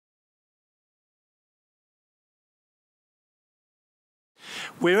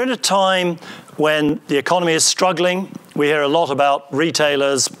We're in a time when the economy is struggling. We hear a lot about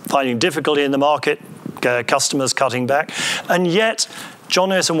retailers finding difficulty in the market, customers cutting back, and yet John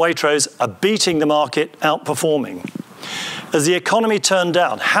Lewis and Waitrose are beating the market, outperforming. As the economy turned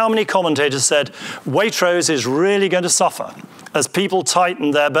down, how many commentators said Waitrose is really going to suffer? As people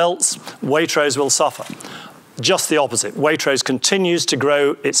tighten their belts, Waitrose will suffer. Just the opposite. Waitrose continues to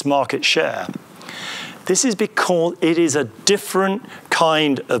grow its market share. This is because it is a different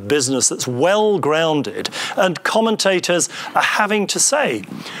kind of business that's well grounded, and commentators are having to say,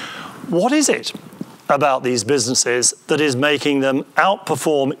 what is it about these businesses that is making them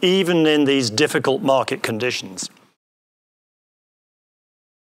outperform even in these difficult market conditions?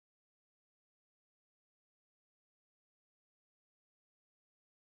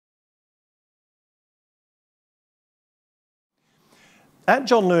 At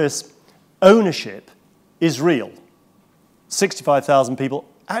John Lewis, ownership is real. 65,000 people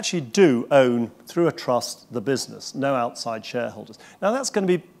actually do own, through a trust, the business, no outside shareholders. Now, that's going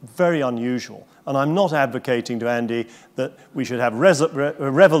to be very unusual, and I'm not advocating to Andy that we should have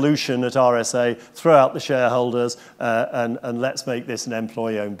a revolution at RSA, throw out the shareholders, and let's make this an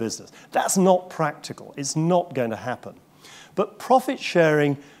employee-owned business. That's not practical. It's not going to happen. But profit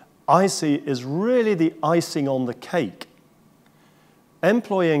sharing, I see, is really the icing on the cake.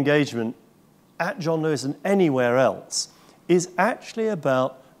 Employee engagement at John Lewis and anywhere else is actually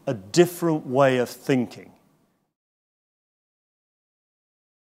about a different way of thinking.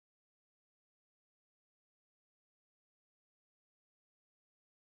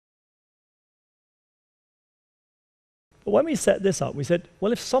 But when we set this up, we said,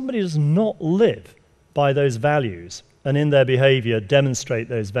 well, if somebody does not live by those values and in their behavior demonstrate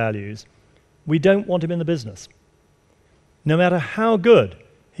those values, we don't want him in the business. No matter how good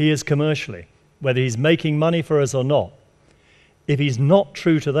he is commercially, whether he's making money for us or not, if he's not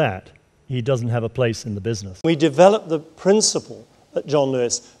true to that, he doesn't have a place in the business. We developed the principle at John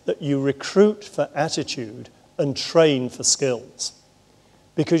Lewis that you recruit for attitude and train for skills,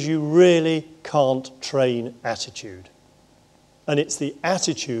 because you really can't train attitude. And it's the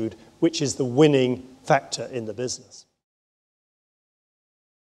attitude which is the winning factor in the business.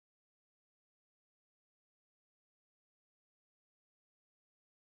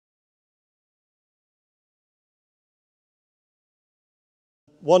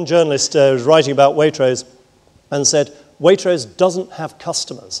 One journalist was writing about Waitrose and said, Waitrose doesn't have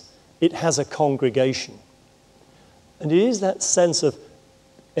customers, it has a congregation. And it is that sense of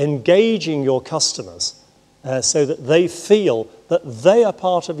engaging your customers so that they feel that they are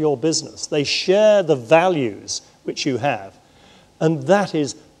part of your business. They share the values which you have. And that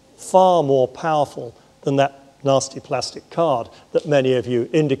is far more powerful than that nasty plastic card that many of you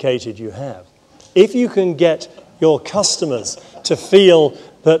indicated you have. If you can get your customers to feel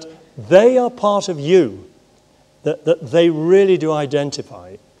that they are part of you, that they really do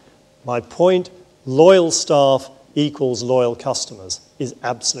identify. My point, loyal staff equals loyal customers, is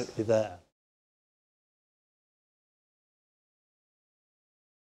absolutely there.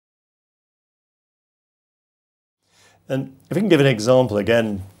 And if we can give an example,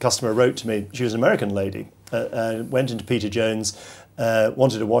 again, a customer wrote to me, she was an American lady, went into Peter Jones,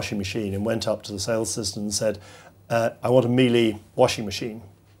 wanted a washing machine, and went up to the sales assistant and said, I want a Miele washing machine.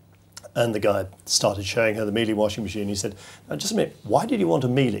 And the guy started showing her the Miele washing machine. He said, now, just a minute, why did you want a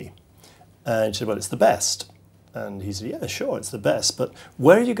Miele? And she said, well, it's the best. And he said, yeah, sure, it's the best, but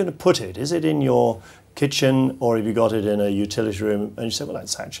where are you going to put it? Is it in your kitchen, or have you got it in a utility room? And she said, well,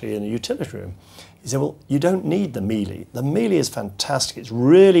 it's actually in a utility room. He said, well, you don't need the Miele. The Miele is fantastic. It's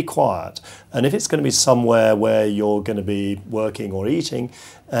really quiet. And if it's going to be somewhere where you're going to be working or eating,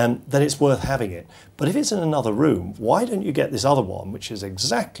 then it's worth having it. But if it's in another room, why don't you get this other one, which is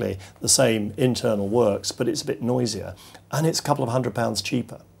exactly the same internal works, but it's a bit noisier, and it's a couple of £100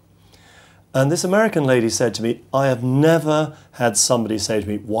 cheaper. And this American lady said to me, I have never had somebody say to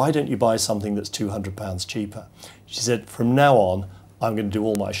me, why don't you buy something that's £200 cheaper? She said, from now on, I'm going to do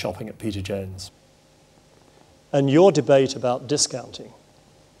all my shopping at Peter Jones. And your debate about discounting,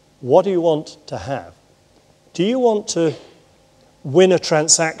 what do you want to have? Do you want to win a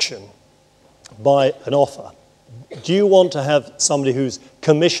transaction by an offer? Do you want to have somebody who's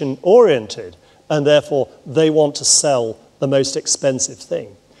commission-oriented and therefore they want to sell the most expensive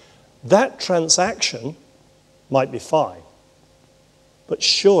thing? That transaction might be fine, but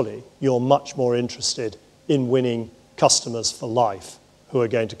surely you're much more interested in winning customers for life who are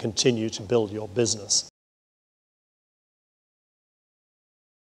going to continue to build your business.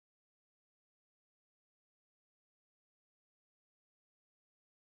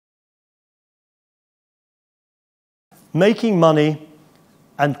 Making money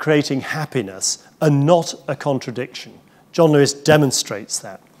and creating happiness are not a contradiction. John Lewis demonstrates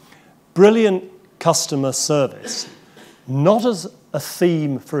that. Brilliant customer service, not as a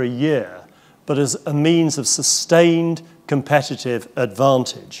theme for a year, but as a means of sustained competitive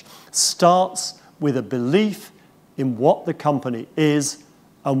advantage, starts with a belief in what the company is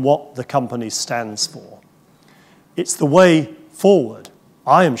and what the company stands for. It's the way forward,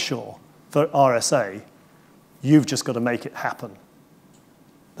 I am sure, for RSA. You've just got to make it happen.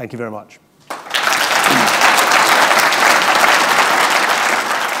 Thank you very much.